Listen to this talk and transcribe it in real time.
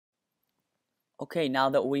Okay, now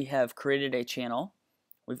that we have created a channel,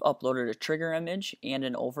 we've uploaded a trigger image and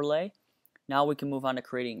an overlay. Now we can move on to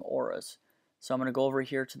creating auras. So I'm going to go over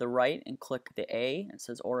here to the right and click the A. It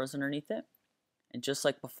says auras underneath it. And just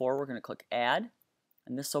like before, we're going to click add.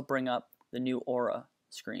 And this will bring up the new aura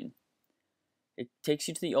screen. It takes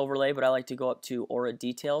you to the overlay, but I like to go up to aura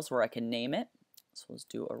details where I can name it. So let's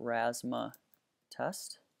do Aurasma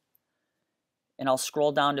test. And I'll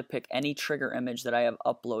scroll down to pick any trigger image that I have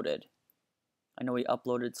uploaded. I know we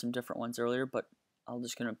uploaded some different ones earlier, but I'm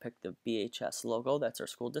just going to pick the BHS logo. That's our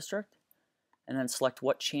school district. And then select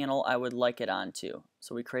what channel I would like it onto.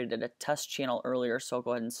 So we created a test channel earlier, so I'll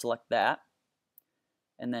go ahead and select that.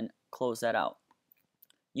 And then close that out.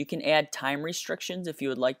 You can add time restrictions if you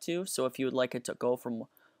would like to. So if you would like it to go from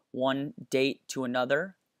one date to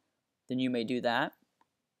another, then you may do that.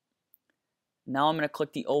 Now I'm going to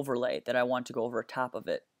click the overlay that I want to go over top of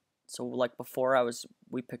it. So like before,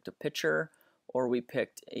 we picked a picture, or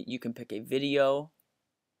you can pick a video.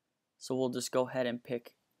 So we'll just go ahead and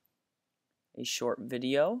pick a short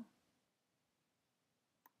video,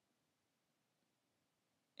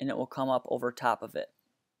 and it will come up over top of it.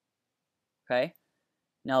 Okay.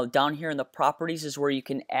 Now down here in the properties is where you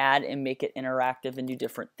can add and make it interactive and do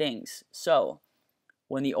different things. So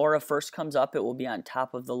when the aura first comes up, it will be on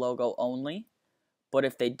top of the logo only. But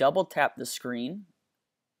if they double tap the screen,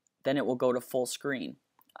 then it will go to full screen.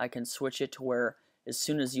 I can switch it to where as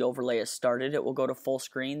soon as the overlay is started, it will go to full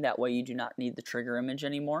screen. That way you do not need the trigger image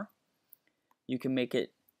anymore. You can make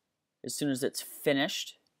it as soon as it's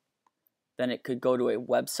finished, then it could go to a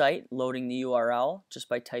website loading the URL just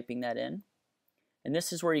by typing that in. And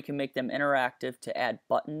this is where you can make them interactive to add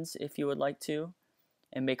buttons if you would like to,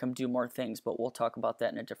 and make them do more things, but we'll talk about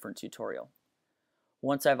that in a different tutorial.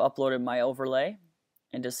 Once I've uploaded my overlay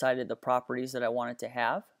and decided the properties that I want it to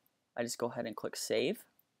have, I just go ahead and click save.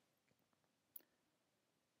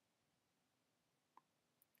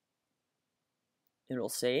 It'll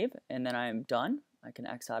save, and then I am done. I can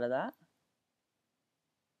X out of that.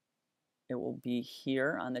 It will be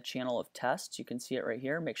here on the channel of tests. You can see it right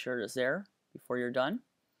here. Make sure it is there before you're done.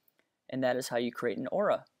 And that is how you create an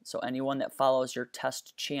aura. So anyone that follows your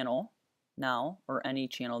test channel now, or any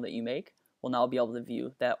channel that you make, will now be able to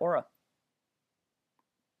view that aura.